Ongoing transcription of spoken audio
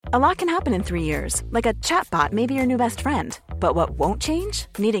A lot can happen in 3 years, like a chatbot may be your new best friend. But what won't change?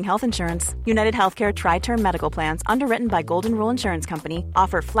 Needing health insurance. United Healthcare Tri-Term Medical Plans, underwritten by Golden Rule Insurance Company,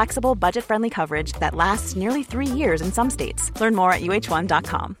 offer flexible, budget-friendly coverage that lasts nearly 3 years in some states. Learn more at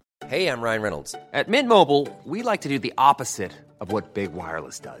uh1.com. Hey, I'm Ryan Reynolds. At Mint Mobile, we like to do the opposite of what Big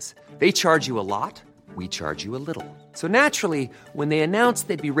Wireless does. They charge you a lot, we charge you a little. So naturally, when they announced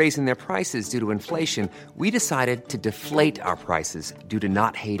they'd be raising their prices due to inflation, we decided to deflate our prices due to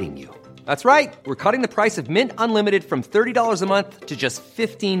not hating you. That's right. We're cutting the price of Mint Unlimited from $30 a month to just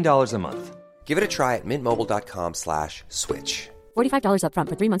 $15 a month. Give it a try at mintmobile.com/switch. $45 up front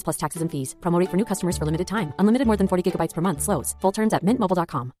for 3 months plus taxes and fees. Promo rate for new customers for limited time. Unlimited more than 40 gigabytes per month. Slows full terms at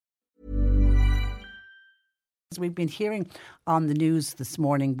mintmobile.com. As we've been hearing on the news this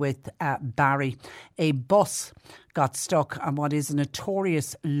morning with Barry, a bus got stuck on what is a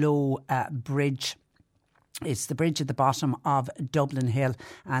notorious low bridge. It's the bridge at the bottom of Dublin Hill.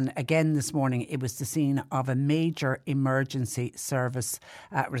 And again this morning, it was the scene of a major emergency service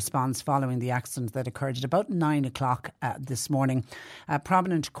response following the accident that occurred at about 9 o'clock this morning.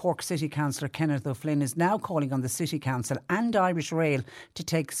 Prominent Cork City Councillor Kenneth O'Flynn is now calling on the City Council and Irish Rail to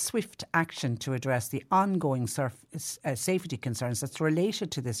take swift action to address the ongoing safety concerns that's related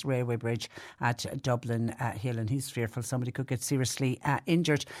to this railway bridge at Dublin Hill. And he's fearful somebody could get seriously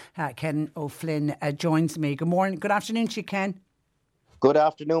injured. Ken O'Flynn joins me. Good morning. Good afternoon to you, Ken. Good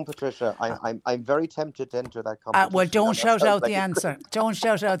afternoon, Patricia. I'm very tempted to enter that competition. Well, don't shout out the answer. Don't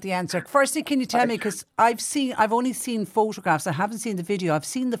shout out the answer. Firstly, can you tell me, because I've only seen photographs. I haven't seen the video. I've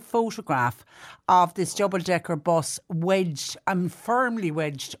seen the photograph of this double-decker bus wedged, firmly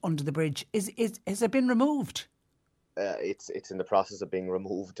wedged under the bridge. Has it been removed? It's in the process of being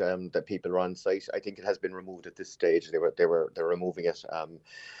removed. That people are on site. I think it has been removed at this stage. They're removing it.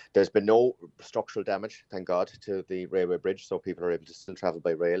 There's been no structural damage, thank God, to the railway bridge, so people are able to still travel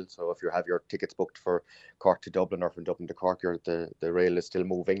by rail. So if you have your tickets booked for Cork to Dublin or from Dublin to Cork, the rail is still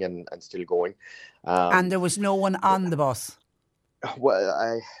moving and still going. And there was no one on the bus.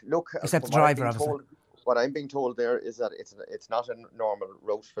 Well, except the driver, obviously. What I'm being told there is that it's not a normal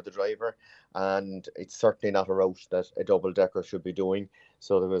route for the driver, and it's certainly not a route that a double decker should be doing.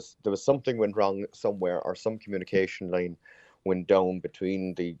 So there was something went wrong somewhere, or some communication line went down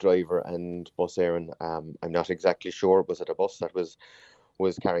between the driver and bus Éireann. I'm not exactly sure. Was it a bus that was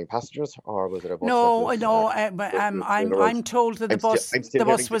carrying passengers, or was it a bus? I'm told that the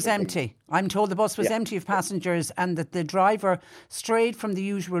bus was empty. I'm told the bus was empty of passengers, and that the driver strayed from the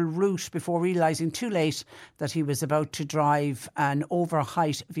usual route before realising too late that he was about to drive an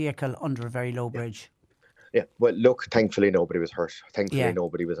over-height vehicle under a very low bridge. Yeah, well, look, thankfully nobody was hurt. Thankfully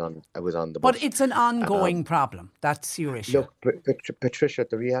nobody was on the bus. But it's an ongoing problem. That's your issue. Look, Patricia,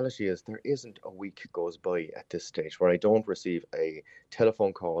 the reality is there isn't a week goes by at this stage where I don't receive a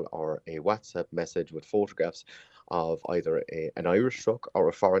telephone call or a WhatsApp message with photographs of either an Irish truck or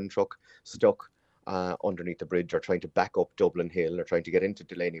a foreign truck stuck underneath the bridge, or trying to back up Dublin Hill, or trying to get into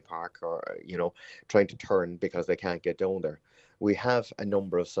Delaney Park, or trying to turn because they can't get down there. We have a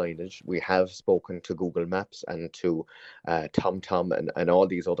number of signage. We have spoken to Google Maps and to TomTom and all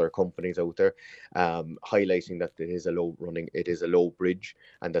these other companies out there, highlighting that it is a low bridge,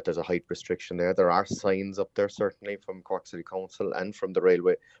 and that there's a height restriction there. There are signs up there, certainly from Cork City Council and from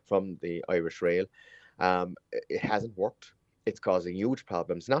the Irish Rail. It hasn't worked. It's causing huge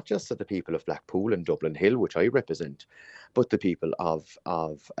problems, not just to the people of Blackpool and Dublin Hill, which I represent, but the people of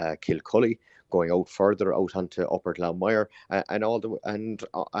Kilcully, going out further out onto Upper Glanmire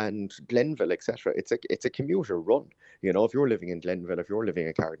and Glenville, etc. It's a commuter run. If you're living in Glenville, if you're living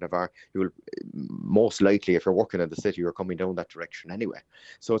in Cardinavar, you will most likely, if you're working in the city, you're coming down that direction anyway.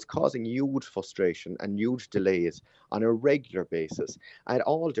 So it's causing huge frustration and huge delays on a regular basis at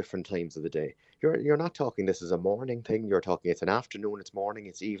all different times of the day. You're not talking this is a morning thing. You're talking it's an afternoon, it's morning,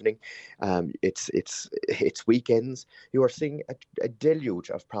 it's evening, it's weekends. You are seeing a deluge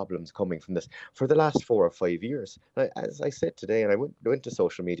of problems coming from this for the last 4 or 5 years. As I said today, and I went to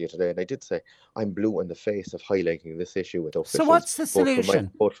social media today, and I did say I'm blue in the face of highlighting this issue with officials. So what's the solution?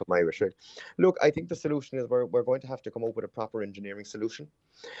 Both from Irish Rail. Look, I think the solution is we're going to have to come up with a proper engineering solution.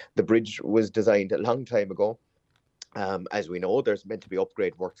 The bridge was designed a long time ago. As we know, there's meant to be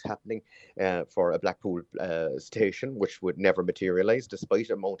upgrade works happening for a Blackpool station, which would never materialise, despite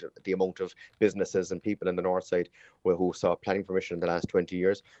the amount of businesses and people in the north side who saw planning permission in the last 20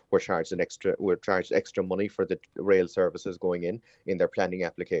 years were charged extra money for the rail services going in their planning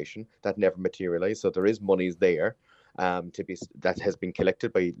application. That never materialised. So there is monies there. That has been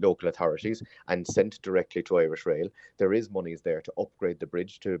collected by local authorities and sent directly to Irish Rail. There is monies there to upgrade the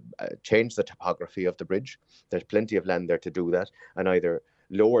bridge, to change the topography of the bridge. There's plenty of land there to do that, and either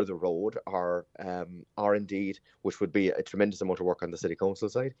lower the road, or indeed, which would be a tremendous amount of work on the city council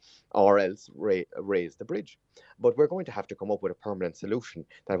side, or else raise the bridge. But we're going to have to come up with a permanent solution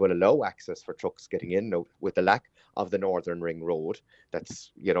that will allow access for trucks getting in now, with the lack of the Northern Ring Road.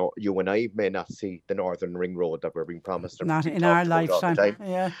 That's, you and I may not see the Northern Ring Road that we're being promised. Not in our lifetime.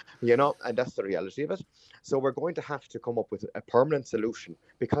 Yeah. And that's the reality of it. So we're going to have to come up with a permanent solution,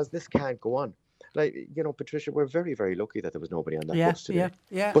 because this can't go on. Like, Patricia, we're very, very lucky that there was nobody on that bus today.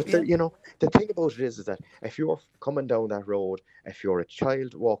 But the thing about it is that if you're coming down that road, if you're a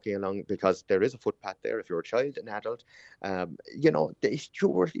child walking along, because there is a footpath there, if you're a child, an adult,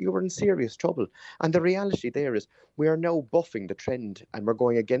 you're in serious trouble. And the reality there is we are now buffing the trend, and we're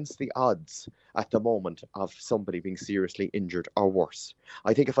going against the odds at the moment of somebody being seriously injured or worse.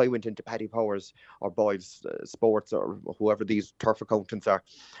 I think if I went into Paddy Powers or Boyd's Sports or whoever these turf accountants are,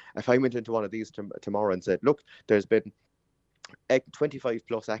 if I went into one of these tomorrow and said, look, there's been 25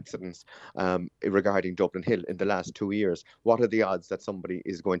 plus accidents regarding Dublin Hill in the last 2 years, what are the odds that somebody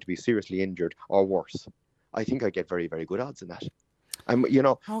is going to be seriously injured or worse? I think I get very, very good odds in that. And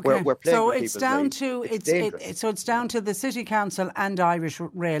we're playing. So it's down to it's down to the City Council and Irish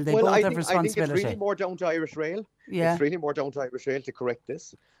Rail. They both have responsibility. I think it's really more down to Irish Rail. Yeah, it's really more down to Irish Rail to correct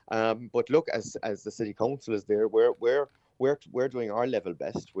this. But look, as the City Council is there, we're doing our level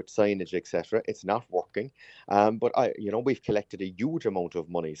best with signage, etc. It's not working, but we've collected a huge amount of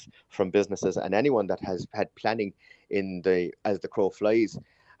monies from businesses and anyone that has had planning as the crow flies,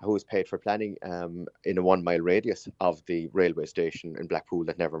 who has paid for planning in a 1 mile radius of the railway station in Blackpool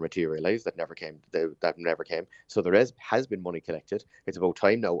that never materialised, that never came. So there has been money collected. It's about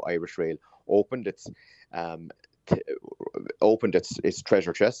time now Irish Rail opened its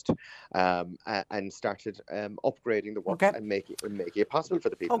treasure chest and started upgrading the works and making it possible for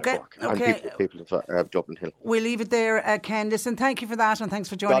the people of Cork and people of Dublin Hill. We'll leave it there, Ken. Listen, thank you for that, and thanks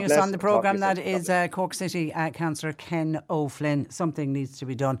for joining us on the programme. That is Cork City Councillor Ken O'Flynn. Something needs to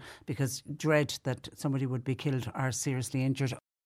be done, because dread that somebody would be killed or seriously injured